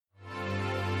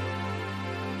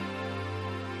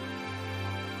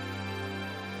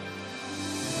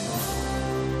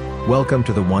Welcome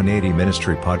to the 180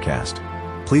 Ministry Podcast.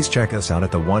 Please check us out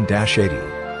at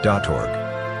the1-80.org.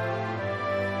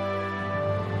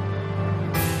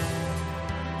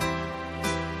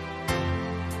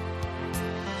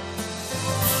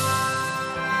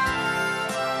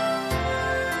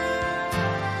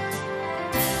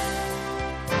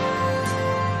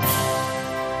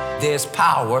 There's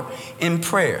power in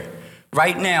prayer.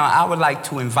 Right now, I would like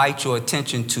to invite your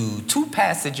attention to two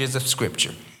passages of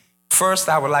Scripture. First,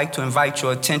 I would like to invite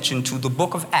your attention to the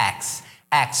book of Acts,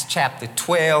 Acts chapter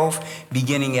 12,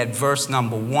 beginning at verse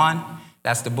number 1.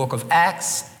 That's the book of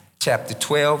Acts, chapter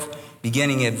 12,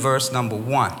 beginning at verse number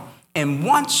 1. And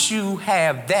once you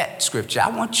have that scripture, I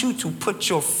want you to put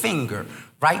your finger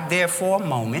right there for a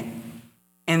moment.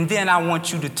 And then I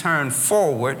want you to turn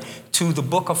forward to the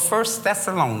book of 1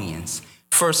 Thessalonians.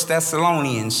 1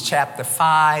 Thessalonians chapter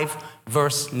 5,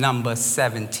 verse number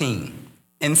 17.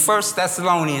 In 1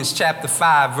 Thessalonians chapter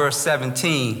 5, verse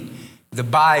 17, the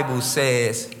Bible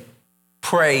says,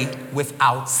 pray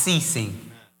without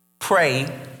ceasing.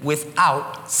 Pray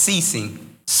without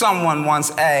ceasing. Someone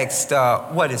once asked,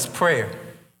 what is prayer?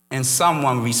 And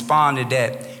someone responded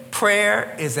that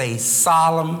prayer is a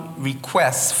solemn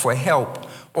request for help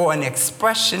or an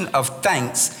expression of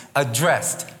thanks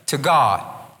addressed to God.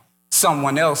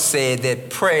 Someone else said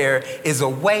that prayer is a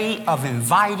way of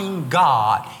inviting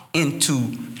God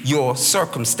into your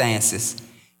circumstances.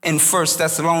 In 1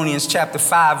 Thessalonians chapter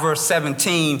 5, verse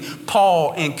 17,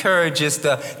 Paul encourages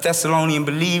the Thessalonian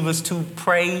believers to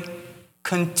pray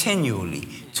continually,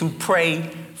 to pray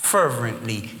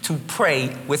fervently, to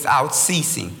pray without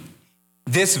ceasing.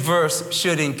 This verse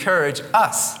should encourage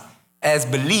us as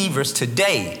believers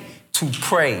today to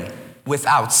pray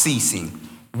without ceasing.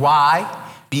 Why?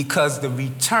 Because the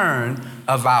return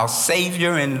of our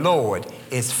Savior and Lord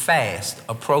is fast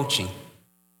approaching.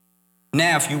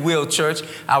 Now, if you will, church,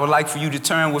 I would like for you to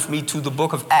turn with me to the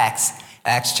book of Acts,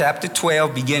 Acts chapter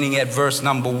 12, beginning at verse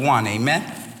number 1.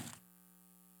 Amen.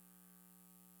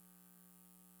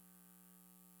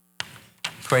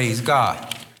 Praise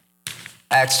God.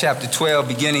 Acts chapter 12,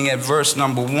 beginning at verse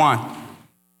number 1.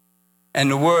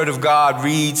 And the word of God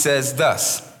reads as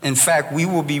thus. In fact, we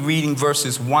will be reading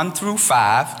verses 1 through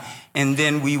 5, and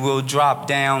then we will drop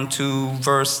down to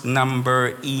verse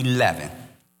number 11.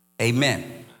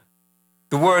 Amen.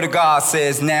 The word of God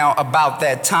says, now about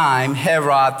that time,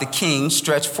 Herod the king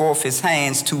stretched forth his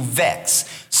hands to vex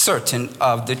certain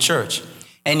of the church.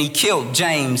 And he killed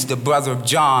James, the brother of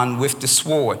John, with the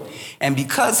sword. And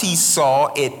because he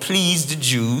saw it pleased the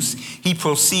Jews, he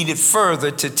proceeded further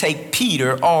to take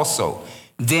Peter also.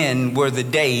 Then were the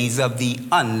days of the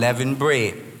unleavened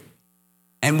bread.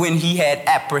 And when he had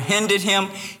apprehended him,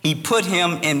 he put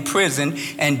him in prison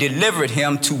and delivered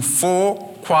him to 4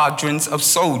 quadrants of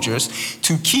soldiers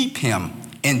to keep him,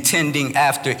 intending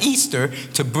after Easter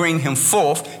to bring him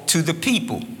forth to the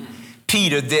people.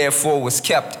 Peter therefore was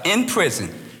kept in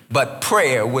prison, but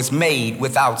prayer was made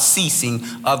without ceasing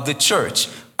of the church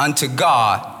unto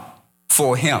God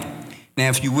for him. Now,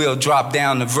 if you will, drop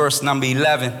down to verse number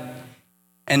 11.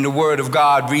 And the word of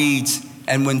God reads,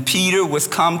 and when Peter was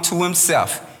come to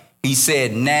himself, he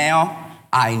said, now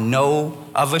I know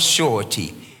of a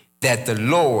surety that the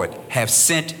Lord hath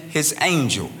sent his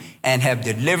angel and have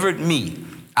delivered me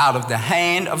out of the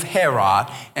hand of Herod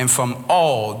and from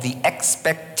all the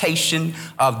expectation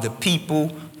of the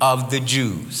people of the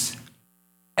Jews.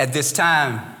 At this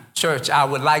time, church, I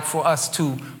would like for us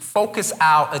to focus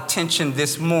our attention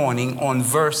this morning on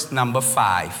verse number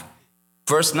 5.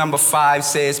 Verse number 5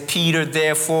 says, Peter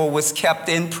therefore was kept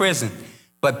in prison,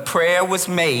 but prayer was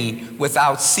made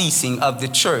without ceasing of the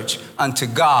church unto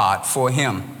God for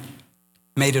him.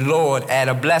 May the Lord add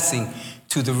a blessing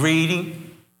to the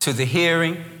reading, to the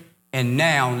hearing, and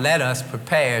now let us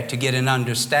prepare to get an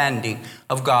understanding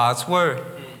of God's word.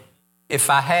 If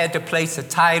I had to place a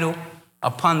title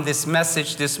upon this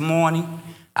message this morning,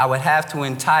 I would have to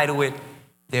entitle it,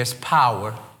 There's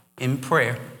Power in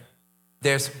Prayer.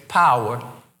 There's power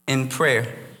in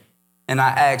prayer. And I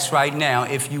ask right now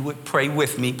if you would pray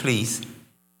with me, please.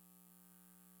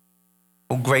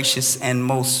 Oh, gracious and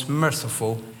most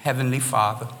merciful Heavenly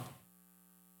Father,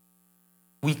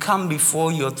 we come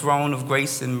before your throne of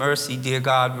grace and mercy, dear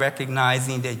God,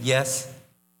 recognizing that, yes,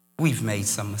 we've made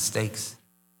some mistakes,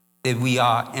 that we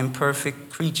are imperfect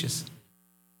creatures,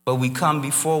 but we come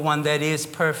before one that is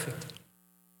perfect.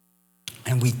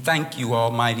 And we thank you,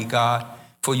 Almighty God,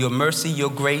 for your mercy, your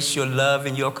grace, your love,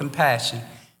 and your compassion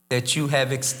that you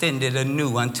have extended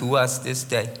anew unto us this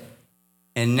day.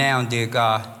 And now, dear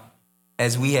God,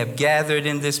 as we have gathered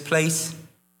in this place,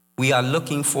 we are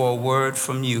looking for a word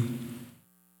from you.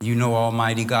 You know,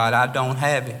 Almighty God, I don't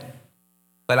have it.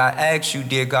 But I ask you,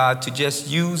 dear God, to just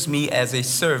use me as a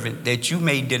servant that you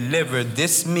may deliver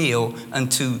this meal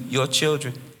unto your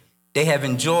children. They have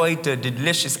enjoyed the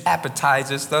delicious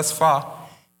appetizers thus far.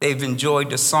 They've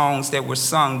enjoyed the songs that were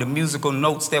sung, the musical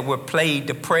notes that were played,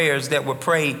 the prayers that were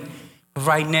prayed.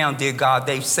 Right now, dear God,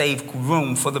 they've saved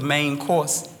room for the main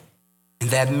course. And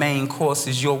that main course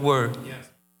is your word. Yes.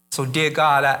 So, dear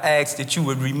God, I ask that you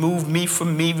would remove me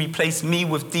from me, replace me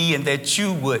with thee, and that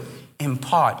you would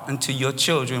impart unto your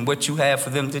children what you have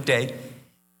for them today.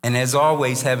 And as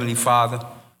always, Heavenly Father,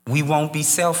 we won't be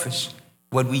selfish.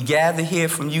 What we gather here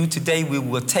from you today, we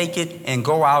will take it and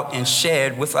go out and share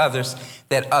it with others,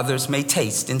 that others may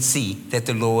taste and see that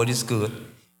the Lord is good.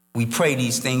 We pray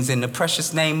these things in the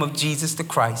precious name of Jesus the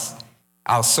Christ.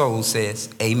 Our soul says,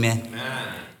 amen.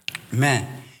 Amen. Amen.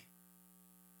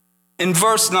 In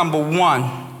verse number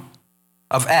 1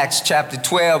 of Acts chapter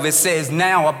 12, it says,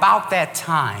 now about that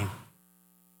time.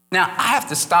 Now, I have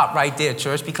to stop right there,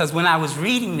 church, because when I was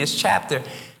reading this chapter,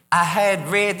 I had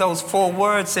read those 4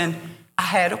 words and I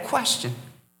had a question.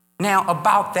 Now,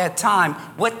 about that time,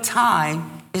 what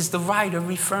time is the writer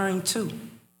referring to?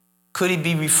 Could he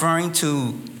be referring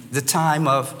to the time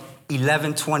of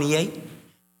 1128?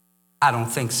 I don't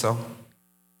think so.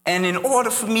 And in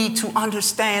order for me to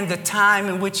understand the time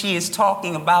in which he is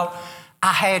talking about,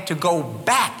 I had to go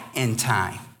back in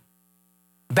time.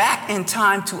 Back in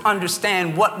time to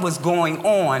understand what was going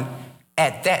on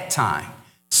at that time.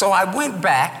 So I went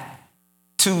back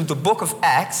to the book of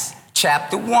Acts,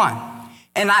 chapter 1.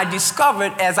 And I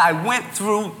discovered as I went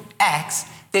through Acts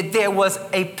that there was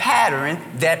a pattern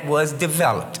that was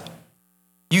developed.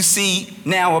 You see,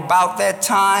 now about that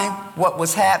time, what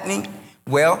was happening?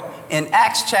 Well, in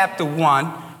Acts chapter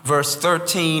 1, verse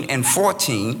 13 and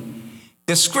 14,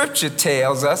 the scripture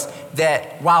tells us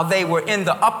that while they were in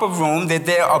the upper room, that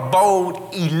there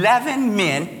abode 11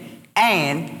 men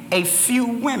and a few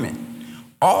women.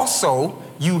 Also,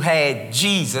 you had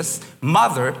Jesus'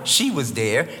 mother, she was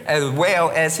there, as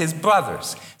well as his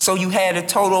brothers. So you had a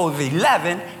total of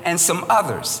 11 and some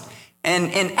others.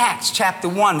 And in Acts chapter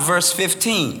 1, verse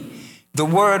 15, the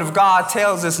word of God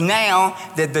tells us now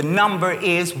that the number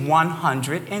is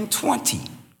 120.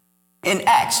 In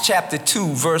Acts chapter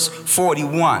 2, verse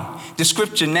 41, the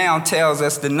scripture now tells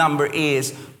us the number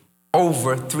is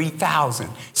over 3,000.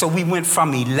 So we went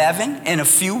from 11 and a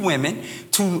few women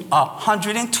to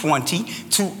 120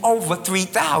 to over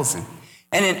 3,000.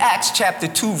 And in Acts chapter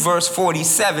 2, verse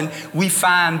 47, we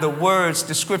find the words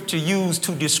the scripture used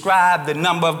to describe the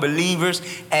number of believers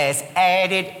as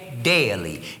added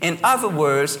daily. In other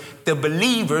words, the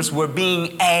believers were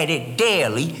being added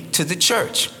daily to the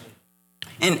church.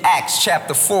 In Acts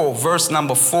chapter 4, verse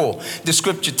number 4, the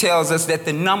scripture tells us that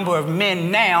the number of men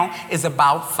now is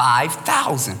about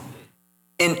 5,000.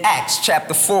 In Acts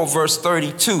chapter 4, verse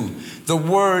 32, the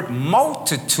word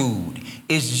multitude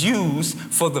is used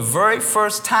for the very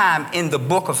first time in the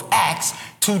book of Acts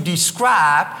to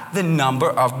describe the number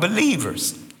of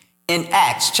believers. In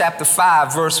Acts chapter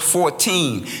 5, verse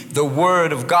 14, the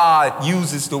word of God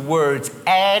uses the words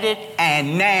added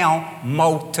and now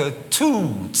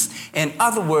multitudes. In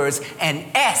other words, an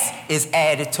S is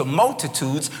added to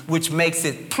multitudes, which makes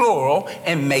it plural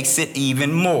and makes it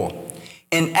even more.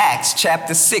 In Acts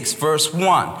chapter 6, verse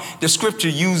 1, the scripture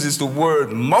uses the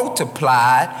word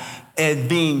multiplied as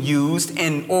being used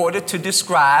in order to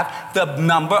describe the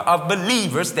number of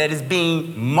believers that is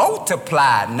being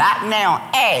multiplied, not now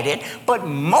added, but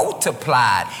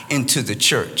multiplied into the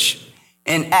church.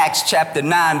 In Acts chapter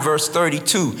 9, verse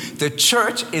 32, the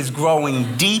church is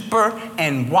growing deeper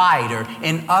and wider.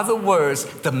 In other words,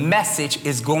 the message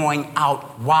is going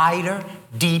out wider,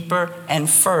 deeper, and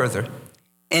further.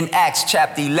 In Acts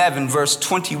chapter 11, verse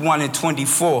 21 and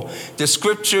 24, the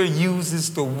scripture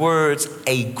uses the words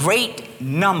a great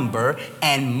number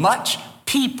and much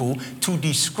people to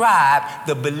describe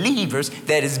the believers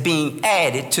that is being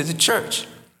added to the church.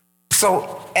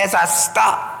 So as I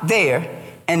stop there,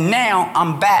 and now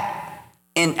I'm back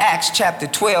in Acts chapter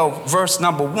 12, verse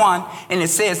number 1, and it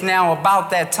says now about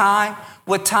that time.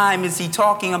 What time is he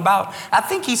talking about? I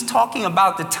think he's talking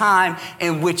about the time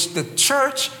in which the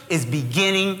church is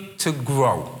beginning to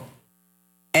grow.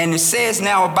 And it says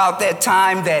now about that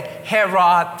time that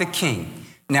Herod the king.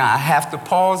 Now, I have to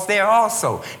pause there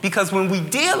also, because when we're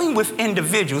dealing with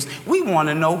individuals, we want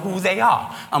to know who they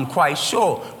are. I'm quite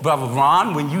sure, Brother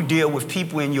Ron, when you deal with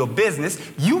people in your business,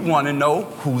 you want to know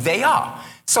who they are.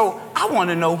 So I want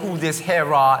to know who this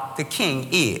Herod the king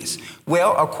is.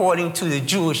 Well, according to the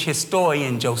Jewish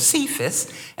historian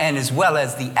Josephus, and as well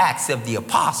as the Acts of the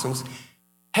Apostles,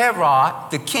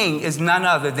 Herod the king is none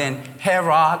other than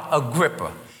Herod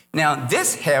Agrippa. Now,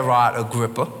 this Herod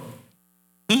Agrippa,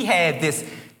 he had this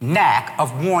knack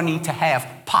of wanting to have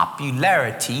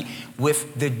popularity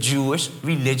with the Jewish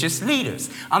religious leaders.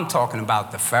 I'm talking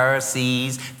about the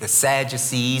Pharisees, the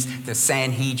Sadducees, the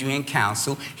Sanhedrin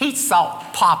Council. He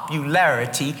sought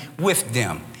popularity with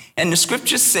them. And the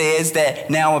scripture says that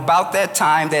now about that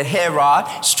time that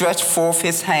Herod stretched forth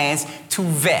his hands to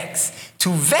vex.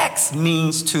 To vex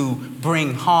means to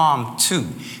bring harm to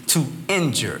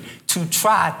injure, to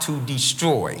try to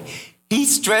destroy. He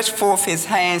stretched forth his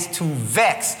hands to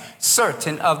vex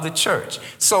certain of the church.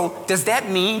 So does that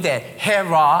mean that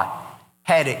Herod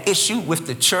had an issue with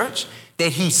the church,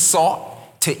 that he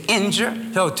sought to injure,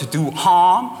 or to do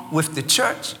harm with the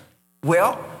church?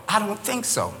 Well, I don't think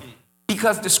so.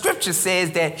 Because the scripture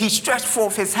says that he stretched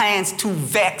forth his hands to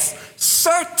vex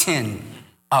certain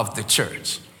of the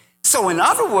church. So in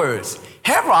other words,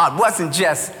 Herod wasn't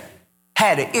just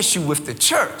had an issue with the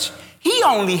church. He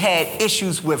only had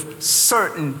issues with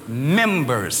certain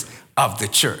members of the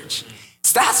church.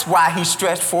 So that's why he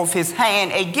stretched forth his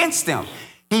hand against them.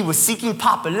 He was seeking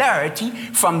popularity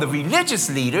from the religious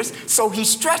leaders, so he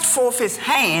stretched forth his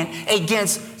hand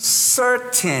against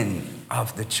certain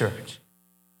of the church.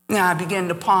 Now I begin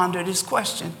to ponder this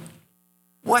question.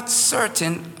 What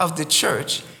certain of the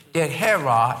church did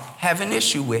Herod have an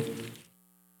issue with?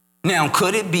 Now,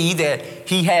 could it be that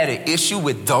he had an issue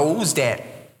with those that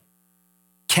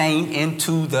came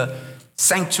into the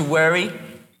sanctuary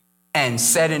and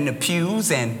sat in the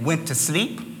pews and went to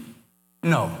sleep?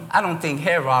 No, I don't think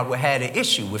Herod would have an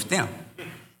issue with them.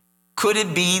 Could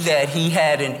it be that he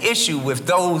had an issue with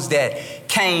those that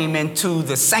came into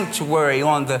the sanctuary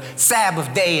on the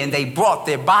Sabbath day and they brought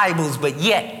their Bibles, but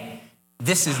yet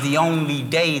this is the only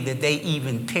day that they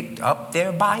even picked up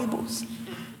their Bibles?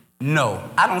 No,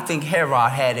 I don't think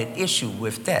Herod had an issue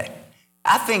with that.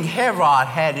 I think Herod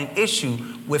had an issue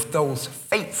with those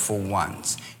faithful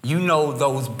ones. You know,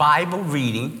 those Bible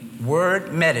reading,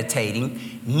 word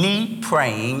meditating, need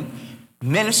praying,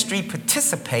 ministry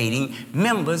participating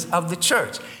members of the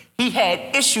church. He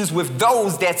had issues with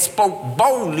those that spoke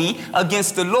boldly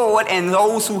against the Lord and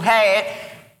those who had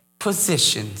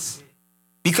positions.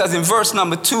 Because in verse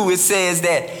number 2, it says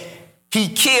that he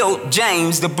killed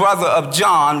James, the brother of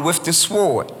John, with the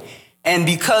sword. And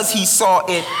because he saw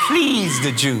it pleased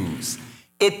the Jews,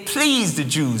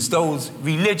 those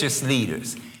religious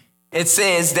leaders, it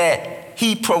says that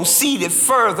he proceeded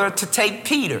further to take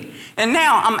Peter. And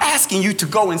now I'm asking you to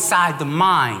go inside the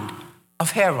mind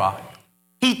of Herod.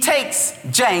 He takes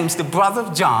James, the brother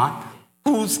of John,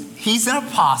 he's an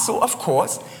apostle, of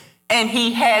course, and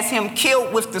he has him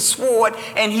killed with the sword,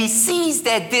 and he sees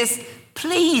that this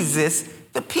pleases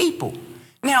the people.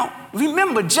 Now,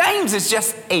 remember, James is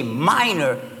just a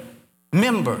minor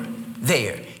member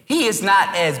there. He is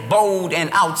not as bold and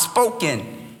outspoken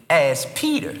as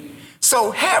Peter.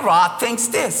 So Herod thinks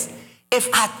this: if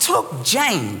I took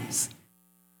James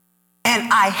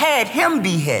and I had him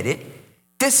beheaded,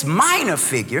 this minor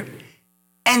figure,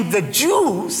 and the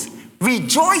Jews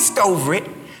rejoiced over it,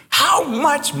 how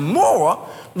much more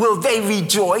will they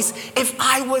rejoice if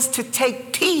I was to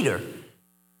take Peter,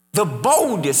 the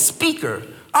boldest speaker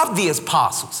of the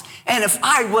apostles, and if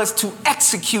I was to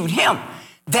execute him?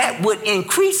 That would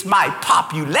increase my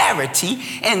popularity,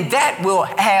 and that will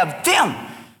have them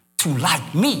to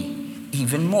like me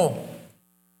even more.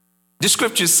 The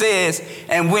scripture says,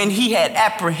 and when he had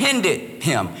apprehended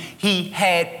him, he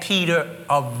had Peter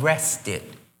arrested.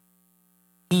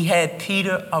 He had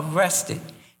Peter arrested.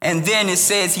 And then it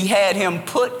says he had him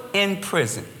put in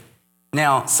prison.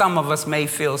 Now, some of us may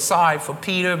feel sorry for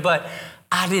Peter, but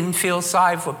I didn't feel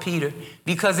sorry for Peter,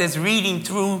 because as reading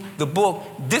through the book,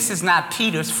 this is not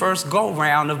Peter's first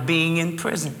go-round of being in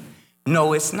prison.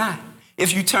 No, it's not.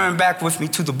 If you turn back with me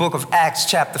to the book of Acts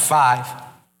chapter 5.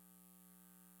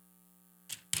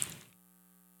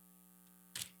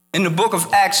 In the book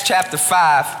of Acts chapter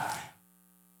 5,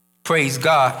 praise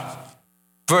God,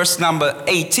 verse number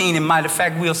 18, and matter of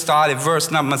fact, we'll start at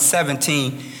verse number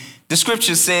 17. The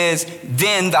scripture says,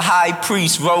 then the high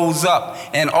priest rose up,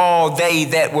 and all they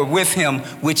that were with him,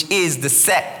 which is the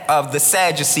sect of the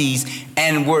Sadducees,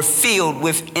 and were filled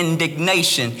with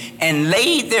indignation, and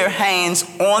laid their hands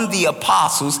on the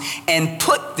apostles, and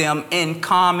put them in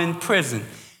common prison.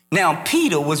 Now,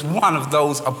 Peter was one of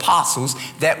those apostles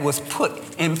that was put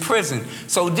in prison.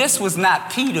 So this was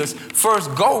not Peter's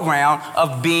first go-round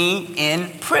of being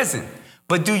in prison.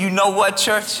 But do you know what,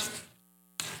 church?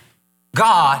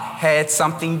 God had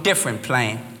something different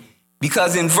planned,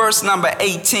 because in verse number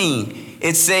 18,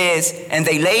 it says, and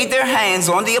they laid their hands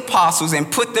on the apostles and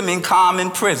put them in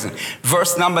common prison.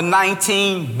 Verse number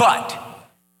 19, but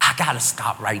I got to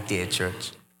stop right there,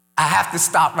 church. I have to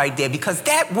stop right there because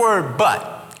that word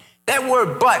but,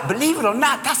 believe it or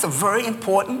not, that's a very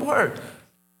important word.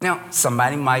 Now,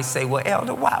 somebody might say, well,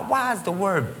 Elder, why is the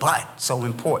word but so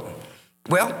important?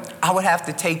 Well, I would have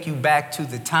to take you back to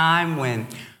the time when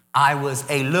I was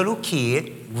a little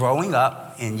kid growing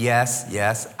up. And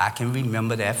yes, I can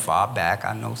remember that far back.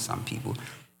 I know some people.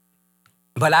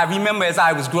 But I remember as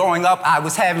I was growing up, I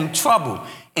was having trouble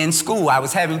in school. I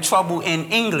was having trouble in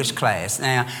English class.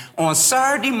 Now, on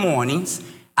Saturday mornings,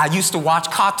 I used to watch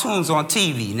cartoons on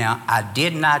TV. Now, I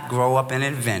did not grow up in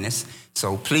Adventist,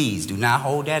 so please do not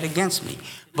hold that against me.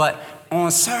 But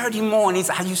on Saturday mornings,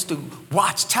 I used to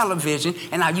watch television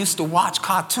and I used to watch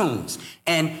cartoons.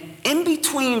 And in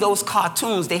between those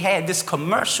cartoons, they had this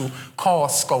commercial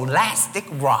called Scholastic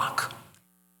Rock.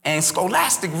 And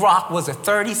Scholastic Rock was a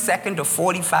 30-second or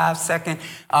 45-second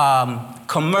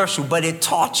commercial, but it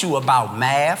taught you about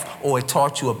math, or it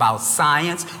taught you about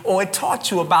science, or it taught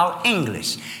you about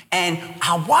English. And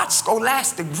I watched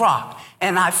Scholastic Rock,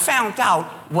 and I found out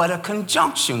what a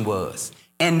conjunction was.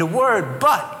 And the word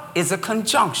but is a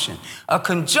conjunction. A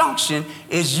conjunction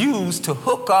is used to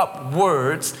hook up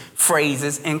words,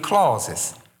 phrases, and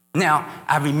clauses. Now,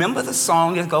 I remember the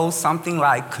song. It goes something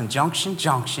like, conjunction,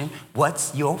 junction,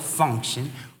 what's your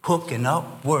function? Hooking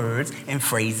up words and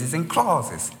phrases and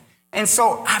clauses. And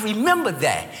so I remember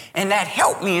that, and that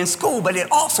helped me in school, but it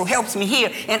also helps me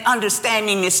here in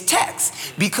understanding this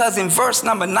text, because in verse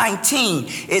number 19,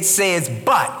 it says,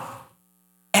 but.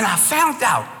 And I found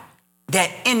out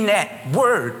that in that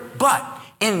word, but,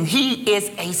 and he is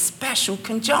a special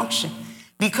conjunction.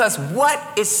 Because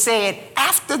what is said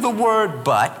after the word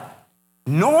but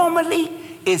normally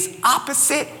is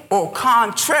opposite or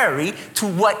contrary to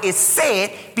what is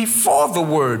said before the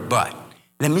word but.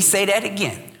 Let me say that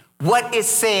again. What is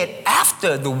said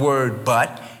after the word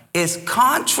but is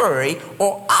contrary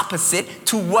or opposite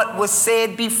to what was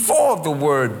said before the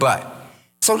word but.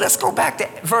 So let's go back to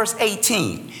verse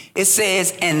 18. It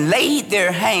says, and laid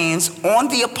their hands on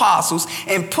the apostles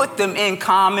and put them in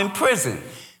common prison.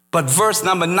 But verse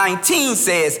number 19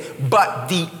 says, but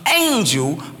the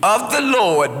angel of the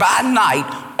Lord by night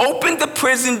opened the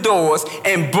prison doors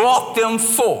and brought them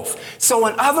forth. So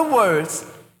in other words,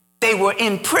 they were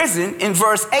in prison in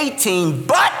verse 18,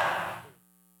 but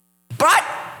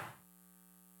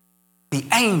the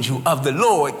angel of the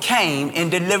Lord came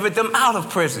and delivered them out of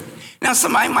prison. Now,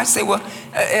 somebody might say, well,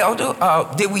 Elder,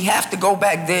 did we have to go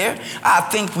back there? I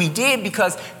think we did,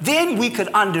 because then we could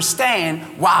understand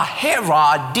why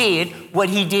Herod did what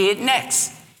he did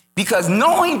next. Because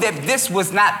knowing that this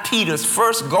was not Peter's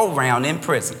first go-round in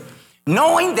prison,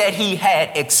 knowing that he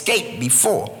had escaped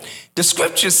before, the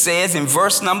scripture says in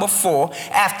verse number 4,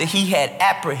 after he had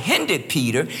apprehended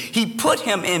Peter, he put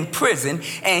him in prison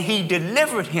and he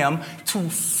delivered him to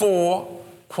 4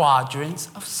 quadrants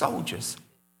of soldiers.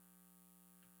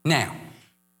 Now,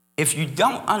 if you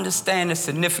don't understand the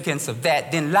significance of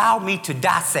that, then allow me to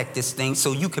dissect this thing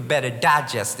so you could better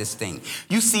digest this thing.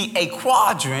 You see, a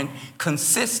quadrant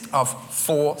consists of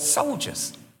 4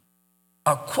 soldiers.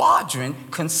 A quadrant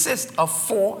consists of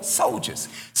 4 soldiers.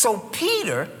 So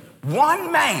Peter,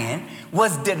 one man,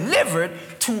 was delivered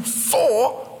to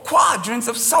 4 quadrants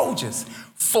of soldiers.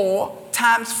 4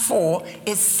 times 4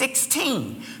 is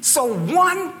 16. So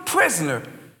one prisoner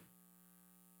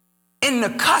in the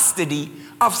custody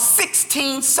of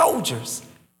 16 soldiers.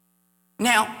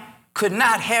 Now, could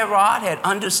not Herod have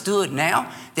understood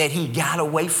now that he got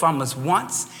away from us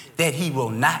once, that he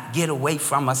will not get away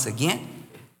from us again?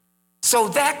 So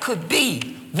that could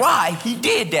be why he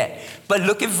did that. But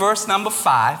look at verse number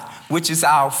 5, which is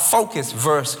our focus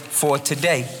verse for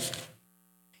today.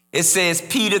 It says,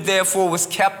 Peter therefore was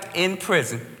kept in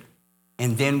prison.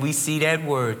 And then we see that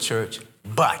word, church,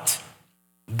 but.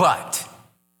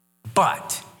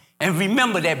 And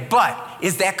remember that but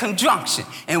is that conjunction.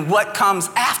 And what comes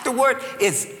afterward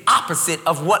is opposite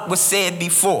of what was said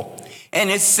before.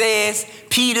 And it says,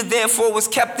 Peter therefore was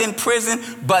kept in prison,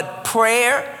 but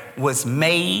prayer was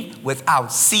made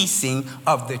without ceasing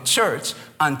of the church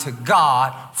unto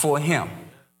God for him.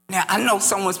 Now, I know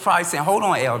someone's probably saying, hold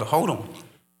on, Elder, hold on.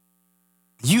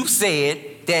 You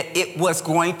said that it was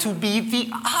going to be the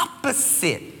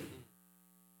opposite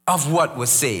of what was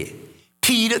said.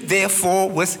 Peter,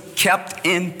 therefore, was kept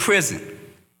in prison,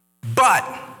 but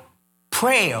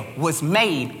prayer was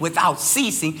made without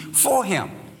ceasing for him.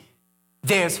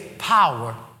 There's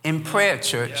power in prayer,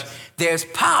 church. Yes. There's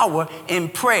power in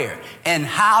prayer. And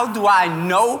how do I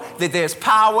know that there's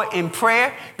power in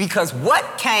prayer? Because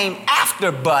what came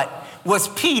after but was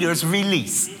Peter's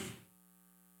release.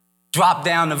 Drop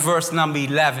down to verse number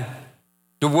 11.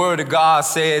 The word of God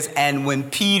says, and when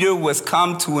Peter was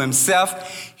come to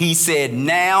himself, he said,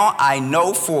 now I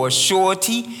know for a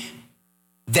surety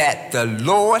that the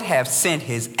Lord hath sent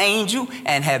his angel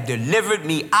and have delivered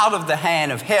me out of the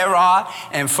hand of Herod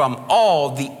and from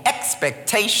all the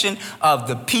expectation of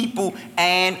the people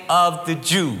and of the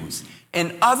Jews.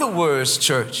 In other words,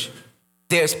 church,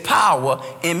 there's power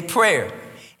in prayer.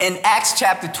 In Acts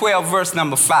chapter 12, verse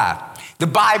number 5, the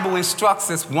Bible instructs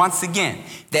us once again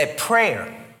that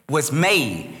prayer was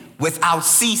made without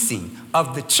ceasing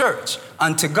of the church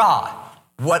unto God.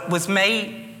 What was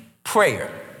made?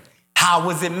 Prayer. How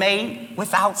was it made?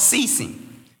 Without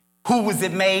ceasing. Who was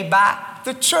it made by?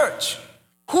 The church.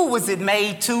 Who was it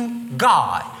made to?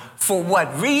 God. For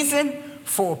what reason?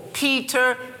 For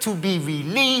Peter to be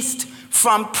released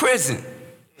from prison.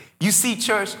 You see,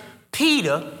 church,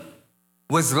 Peter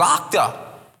was locked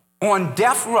up on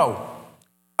death row,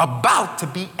 about to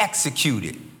be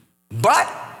executed.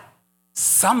 But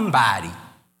somebody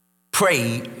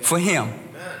prayed for him.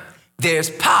 There's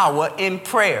power in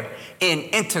prayer, in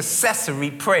intercessory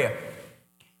prayer.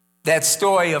 That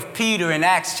story of Peter in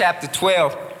Acts chapter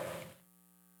 12,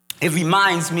 it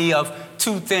reminds me of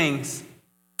two things.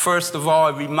 First of all,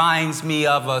 it reminds me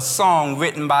of a song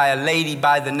written by a lady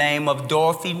by the name of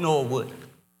Dorothy Norwood.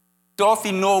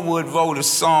 Dorothy Norwood wrote a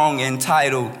song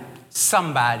entitled,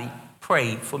 Somebody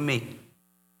Prayed for Me.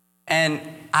 And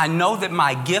I know that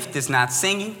my gift is not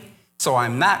singing, so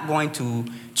I'm not going to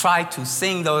try to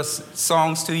sing those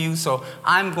songs to you. So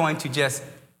I'm going to just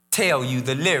tell you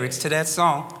the lyrics to that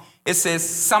song. It says,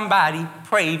 somebody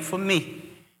prayed for me.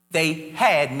 They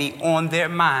had me on their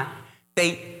mind.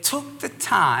 They took the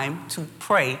time to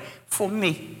pray for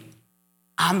me.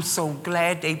 I'm so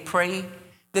glad they prayed,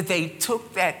 that they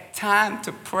took that time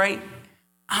to pray.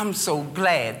 I'm so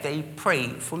glad they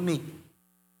prayed for me.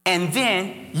 And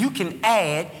then you can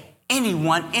add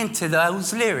anyone into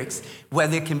those lyrics,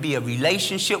 whether it can be a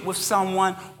relationship with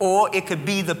someone or it could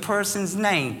be the person's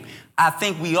name. I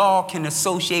think we all can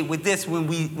associate with this when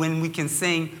we can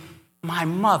sing, my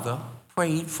mother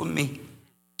prayed for me.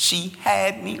 She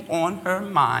had me on her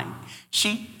mind.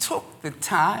 She took the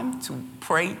time to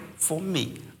pray for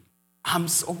me. I'm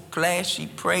so glad she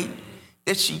prayed,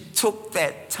 that she took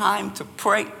that time to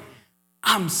pray.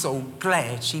 I'm so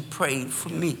glad she prayed for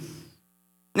me.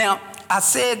 Now, I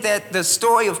said that the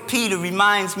story of Peter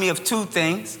reminds me of two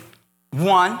things.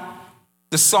 One,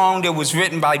 the song that was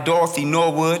written by Dorothy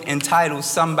Norwood entitled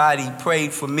Somebody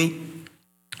Prayed for Me.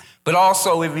 But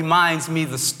also it reminds me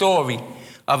the story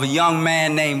of a young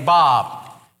man named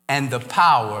Bob and the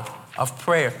power of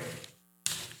prayer.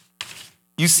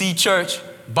 You see, church,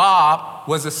 Bob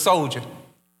was a soldier,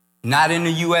 not in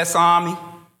the U.S. Army,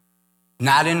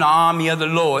 not in the army of the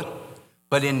Lord,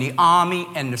 but in the army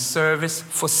and the service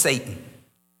for Satan.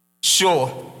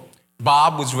 Sure,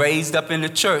 Bob was raised up in the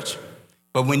church,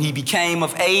 but when he became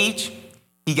of age,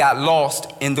 he got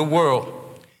lost in the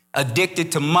world,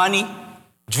 addicted to money,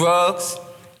 drugs,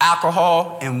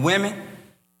 alcohol, and women.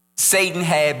 Satan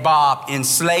had Bob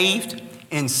enslaved,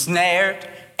 ensnared,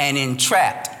 and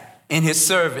entrapped in his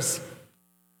service.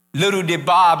 Little did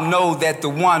Bob know that the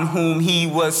one whom he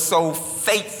was so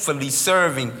faithfully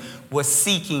serving was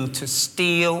seeking to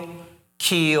steal,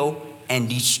 kill, and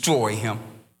destroy him.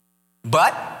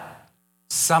 But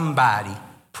somebody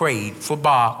prayed for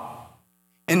Bob.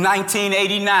 In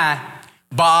 1989,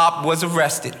 Bob was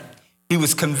arrested. He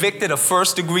was convicted of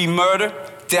first-degree murder,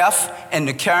 theft, and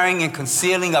the carrying and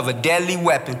concealing of a deadly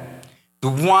weapon. The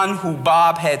one who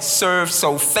Bob had served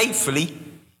so faithfully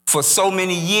for so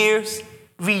many years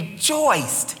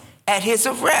rejoiced at his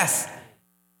arrest.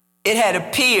 It had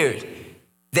appeared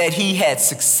that he had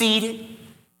succeeded,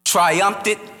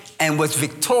 triumphed, and was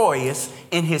victorious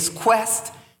in his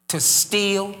quest to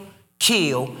steal,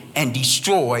 kill, and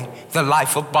destroy the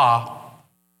life of Bob.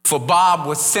 For Bob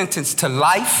was sentenced to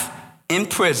life in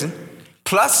prison,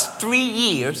 plus 3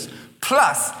 years,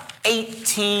 plus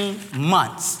 18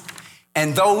 months.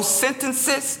 And those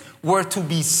sentences were to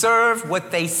be served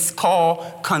what they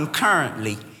call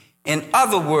concurrently. In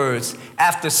other words,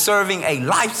 after serving a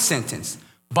life sentence,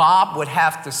 Bob would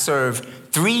have to serve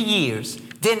 3 years.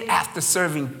 Then after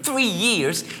serving 3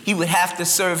 years, he would have to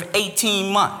serve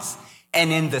 18 months.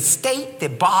 And in the state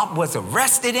that Bob was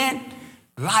arrested in,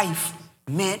 life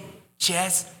meant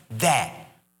just that,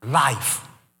 life.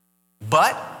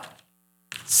 But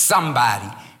somebody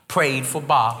prayed for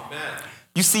Bob. Amen.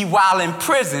 You see, while in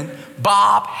prison,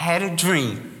 Bob had a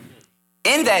dream.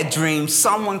 In that dream,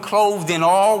 someone clothed in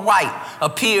all white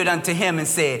appeared unto him and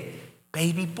said,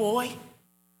 baby boy,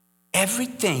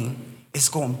 everything is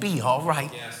going to be all right.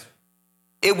 Yes.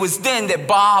 It was then that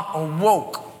Bob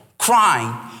awoke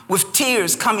crying with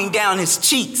tears coming down his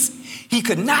cheeks. He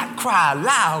could not cry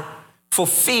aloud for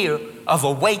fear of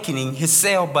awakening his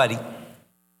cell buddy.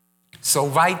 So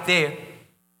right there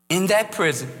in that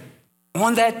prison,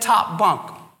 on that top bunk,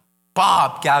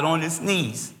 Bob got on his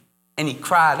knees and he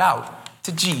cried out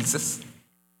to Jesus.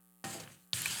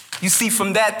 You see,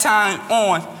 from that time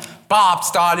on, Bob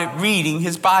started reading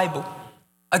his Bible,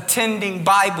 attending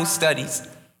Bible studies,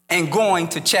 and going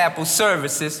to chapel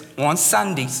services on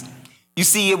Sundays. You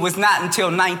see, it was not until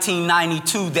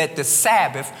 1992 that the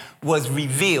Sabbath was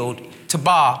revealed to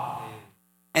Bob.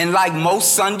 And like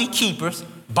most Sunday keepers,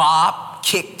 Bob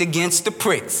kicked against the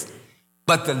pricks.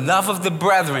 But the love of the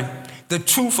brethren, the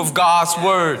truth of God's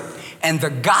word, and the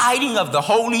guiding of the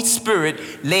Holy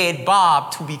Spirit led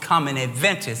Bob to become an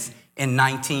Adventist in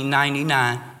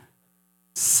 1999.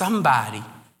 Somebody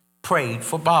prayed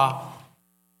for Bob.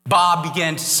 Bob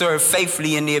began to serve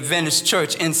faithfully in the Adventist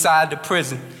church inside the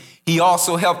prison. He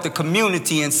also helped the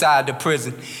community inside the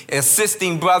prison,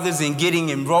 assisting brothers in getting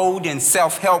enrolled in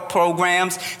self-help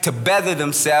programs to better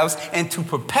themselves and to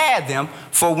prepare them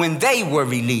for when they were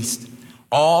released.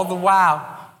 All the while,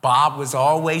 Bob was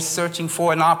always searching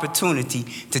for an opportunity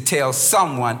to tell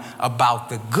someone about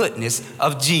the goodness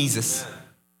of Jesus.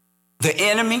 The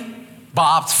enemy,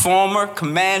 Bob's former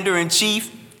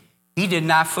commander-in-chief, he did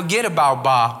not forget about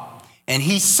Bob, and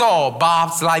he saw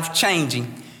Bob's life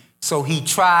changing. So he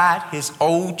tried his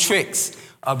old tricks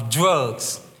of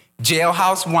drugs,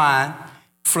 jailhouse wine,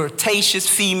 flirtatious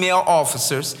female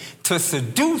officers to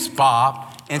seduce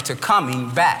Bob into coming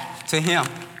back to him.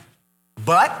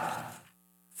 But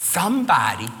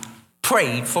somebody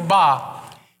prayed for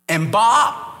Bob. And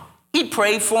Bob, he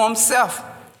prayed for himself.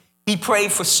 He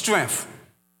prayed for strength.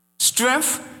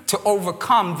 Strength to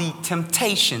overcome the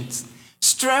temptations.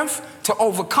 Strength to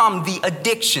overcome the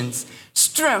addictions.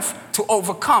 Strength to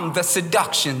overcome the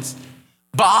seductions.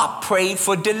 Bob prayed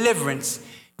for deliverance.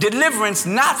 Deliverance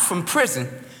not from prison,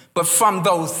 but from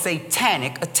those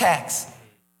satanic attacks.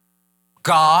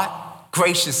 God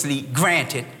graciously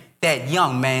granted that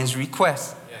young man's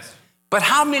request. Yes. But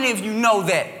how many of you know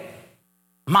that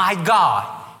my God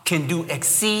can do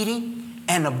exceeding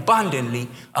and abundantly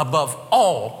above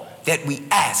all that we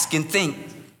ask and think?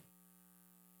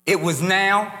 It was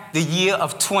now the year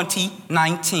of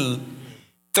 2019,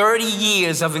 30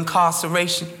 years of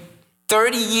incarceration,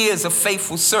 30 years of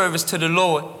faithful service to the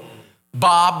Lord.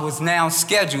 Bob was now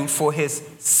scheduled for his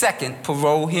second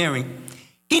parole hearing.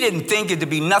 He didn't think it to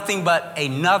be nothing but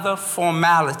another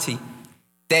formality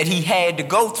that he had to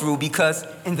go through because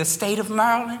in the state of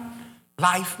Maryland,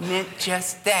 life meant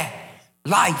just that,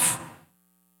 life.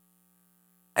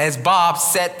 As Bob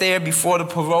sat there before the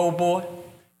parole board,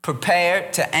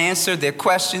 prepared to answer their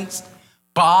questions,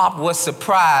 Bob was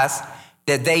surprised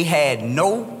that they had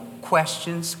no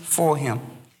questions for him.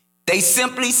 They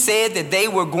simply said that they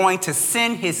were going to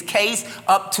send his case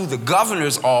up to the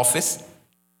governor's office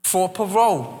for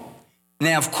parole.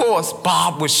 Now, of course,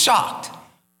 Bob was shocked,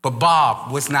 but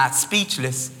Bob was not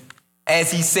speechless.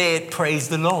 As he said, praise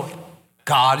the Lord.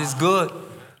 God is good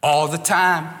all the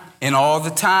time, and all the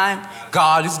time,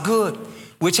 God is good,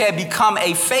 which had become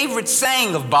a favorite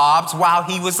saying of Bob's while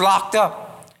he was locked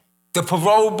up. The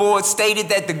parole board stated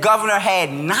that the governor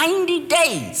had 90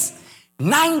 days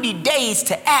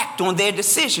to act on their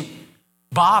decision.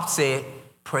 Bob said,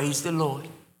 praise the Lord,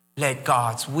 let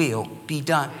God's will be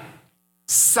done.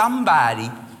 Somebody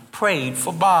prayed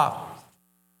for Bob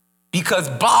because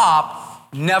Bob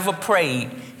never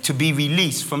prayed to be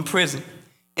released from prison.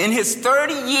 In his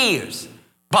 30 years,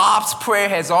 Bob's prayer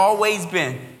has always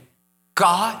been,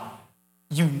 God,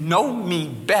 you know me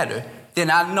better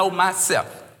than I know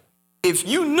myself. If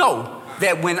you know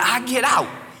that when I get out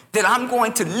that I'm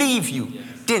going to leave you,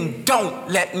 then don't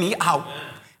let me out.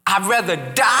 I'd rather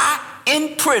die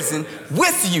in prison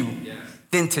with you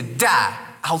than to die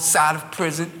outside of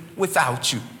prison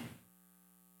without you.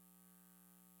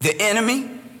 The enemy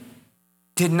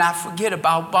did not forget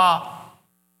about Bob.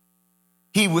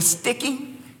 He was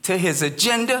sticking to his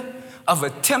agenda of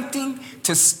attempting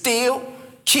to steal,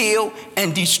 kill,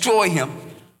 and destroy him.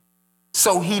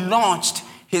 So he launched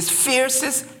his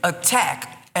fiercest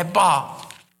attack at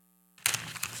Bob.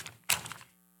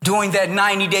 During that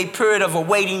 90-day period of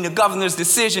awaiting the governor's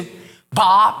decision,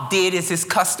 Bob did as his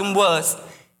custom was,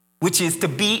 which is to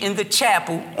be in the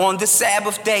chapel on the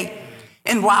Sabbath day.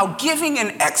 And while giving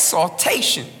an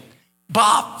exhortation,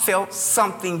 Bob felt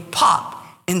something pop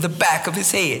in the back of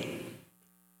his head.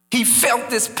 He felt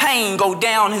this pain go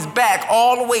down his back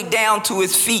all the way down to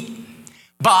his feet.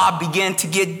 Bob began to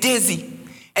get dizzy,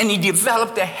 and he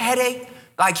developed a headache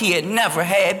like he had never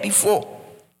had before.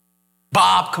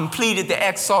 Bob completed the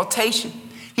exaltation.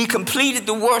 He completed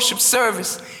the worship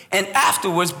service. And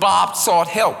afterwards, Bob sought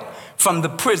help from the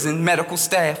prison medical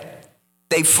staff.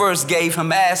 They first gave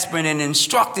him aspirin and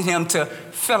instructed him to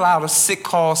fill out a sick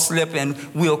call slip and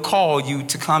we'll call you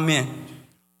to come in.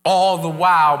 All the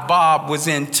while, Bob was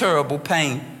in terrible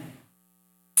pain.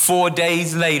 4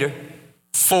 days later,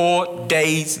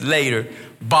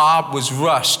 Bob was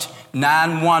rushed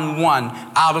 911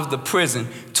 out of the prison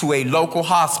to a local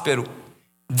hospital.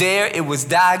 There it was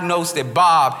diagnosed that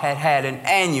Bob had had an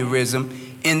aneurysm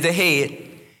in the head.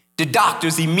 The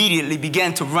doctors immediately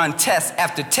began to run test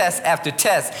after test after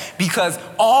test because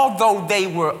although they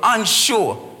were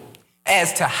unsure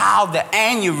as to how the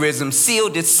aneurysm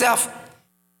sealed itself,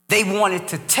 they wanted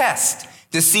to test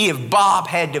to see if Bob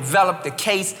had developed a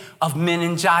case of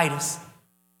meningitis.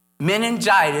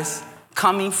 Meningitis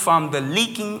coming from the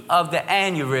leaking of the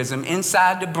aneurysm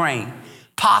inside the brain,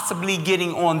 possibly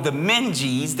getting on the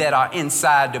meninges that are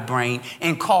inside the brain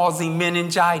and causing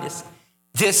meningitis.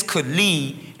 This could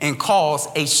lead and cause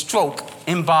a stroke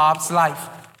in Bob's life.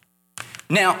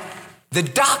 Now, the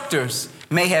doctors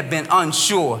may have been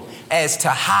unsure as to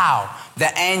how the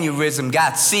aneurysm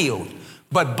got sealed,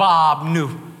 but Bob knew.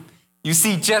 You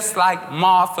see, just like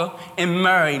Martha and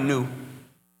Mary knew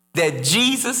that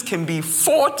Jesus can be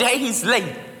 4 days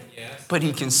late, yes, but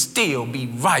he can still be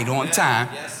right on time.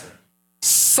 Yes, sir.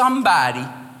 Somebody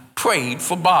prayed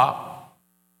for Bob.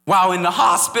 While in the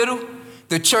hospital,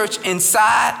 the church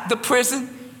inside the prison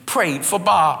prayed for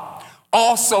Bob.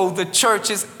 Also, the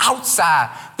churches outside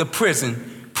the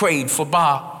prison prayed for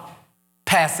Bob.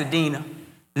 Pasadena,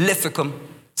 Lithicum,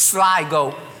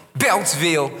 Sligo,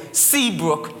 Beltsville,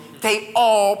 Seabrook, they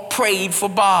all prayed for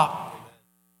Bob.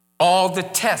 All the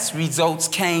test results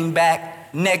came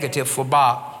back negative for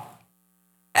Bob.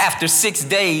 After 6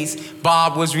 days,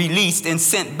 Bob was released and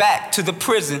sent back to the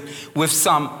prison with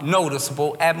some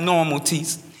noticeable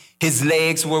abnormalities. His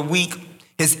legs were weak,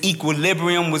 his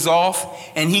equilibrium was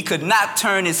off, and he could not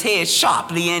turn his head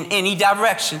sharply in any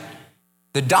direction.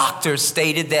 The doctors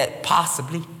stated that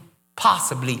possibly,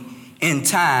 in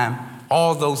time,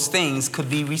 all those things could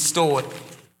be restored.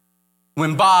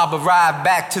 When Bob arrived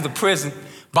back to the prison,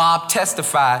 Bob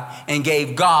testified and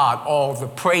gave God all the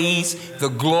praise, the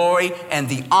glory, and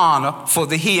the honor for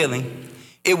the healing.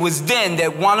 It was then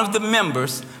that one of the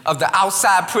members of the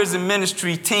outside prison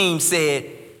ministry team said,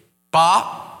 "Bob,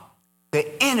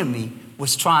 the enemy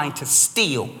was trying to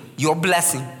steal your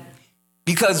blessing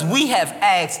because we have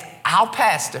asked our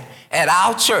pastor at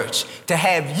our church to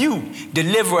have you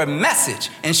deliver a message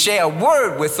and share a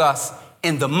word with us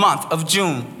in the month of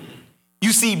June."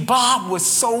 You see, Bob was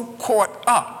so caught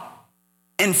up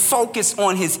and focused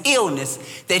on his illness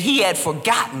that he had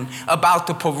forgotten about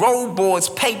the parole board's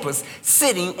papers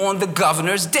sitting on the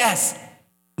governor's desk.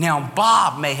 Now,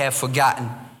 Bob may have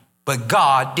forgotten, but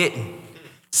God didn't.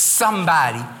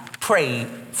 Somebody prayed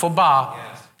for Bob.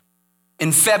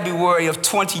 In February of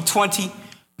 2020,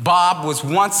 Bob was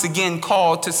once again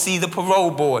called to see the parole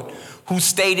board, who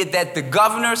stated that the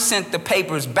governor sent the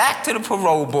papers back to the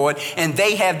parole board and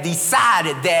they have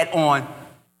decided that on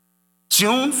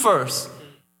June 1st,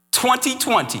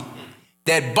 2020,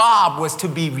 that Bob was to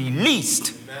be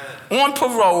released on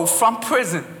parole from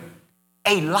prison.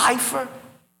 A lifer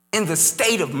in the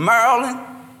state of Maryland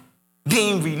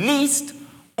being released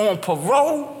on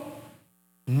parole.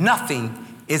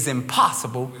 Nothing is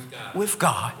impossible with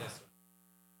God.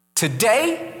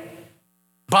 Today,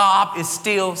 Bob is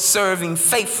still serving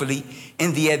faithfully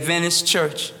in the Adventist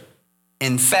church.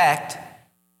 In fact,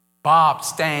 Bob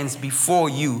stands before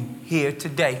you here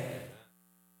today,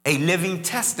 a living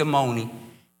testimony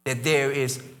that there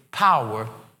is power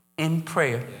in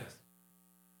prayer.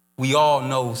 We all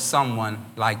know someone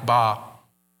like Bob.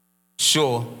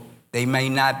 Sure, they may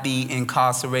not be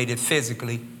incarcerated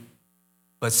physically,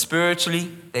 but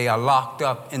spiritually, they are locked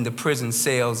up in the prison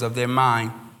cells of their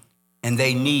mind. And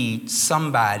they need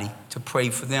somebody to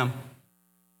pray for them.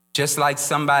 Just like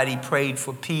somebody prayed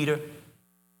for Peter,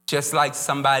 just like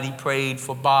somebody prayed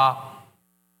for Bob,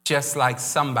 just like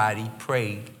somebody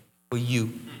prayed for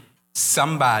you.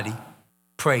 Somebody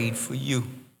prayed for you.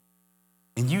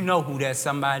 And you know who that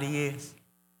somebody is.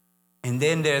 And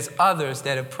then there's others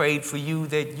that have prayed for you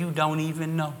that you don't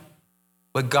even know.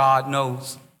 But God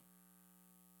knows.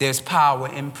 There's power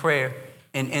in prayer,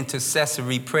 in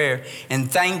intercessory prayer.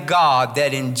 And thank God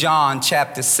that in John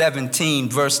chapter 17,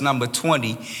 verse number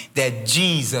 20, that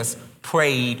Jesus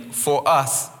prayed for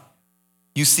us.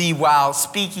 You see, while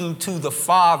speaking to the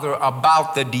Father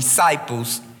about the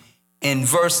disciples, in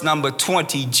verse number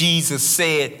 20, Jesus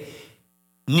said,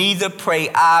 "Neither pray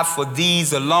I for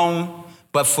these alone,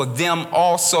 but for them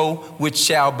also which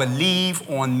shall believe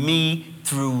on me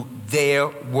through their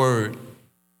word.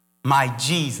 My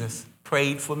Jesus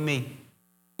prayed for me.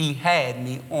 He had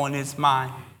me on his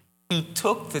mind. He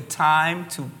took the time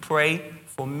to pray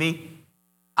for me.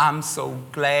 I'm so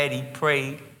glad he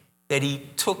prayed, that he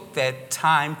took that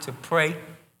time to pray.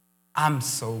 I'm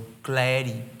so glad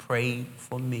he prayed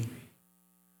for me.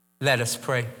 Let us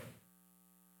pray.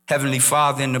 Heavenly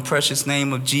Father, in the precious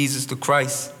name of Jesus the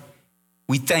Christ,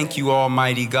 we thank you,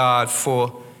 Almighty God,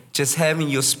 for just having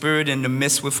your spirit in the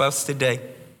midst with us today.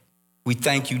 We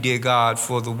thank you, dear God,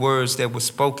 for the words that were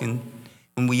spoken.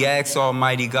 And we ask,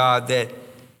 Almighty God, that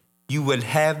you would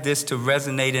have this to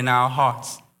resonate in our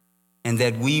hearts and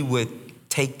that we would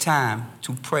take time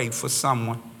to pray for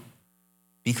someone.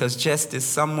 Because just as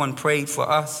someone prayed for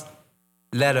us,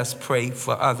 let us pray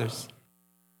for others.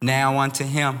 Now unto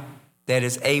him that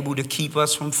is able to keep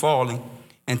us from falling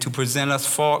and to present us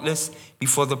faultless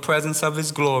before the presence of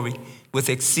his glory with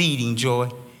exceeding joy.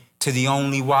 To the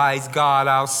only wise God,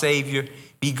 our Savior,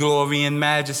 be glory and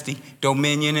majesty,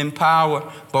 dominion and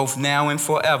power, both now and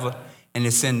forever. And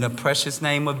it's in the precious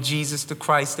name of Jesus the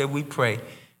Christ that we pray.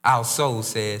 Our soul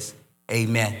says,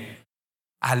 amen.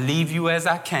 I leave you as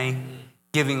I came,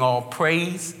 giving all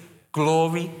praise,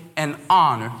 glory, and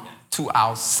honor to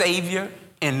our Savior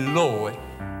and Lord,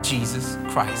 Jesus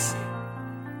Christ.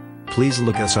 Please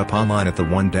look us up online at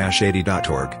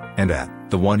the1-80.org and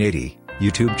at the 180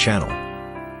 YouTube channel.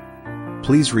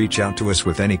 Please reach out to us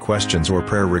with any questions or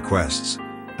prayer requests.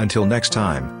 Until next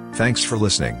time, thanks for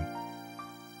listening.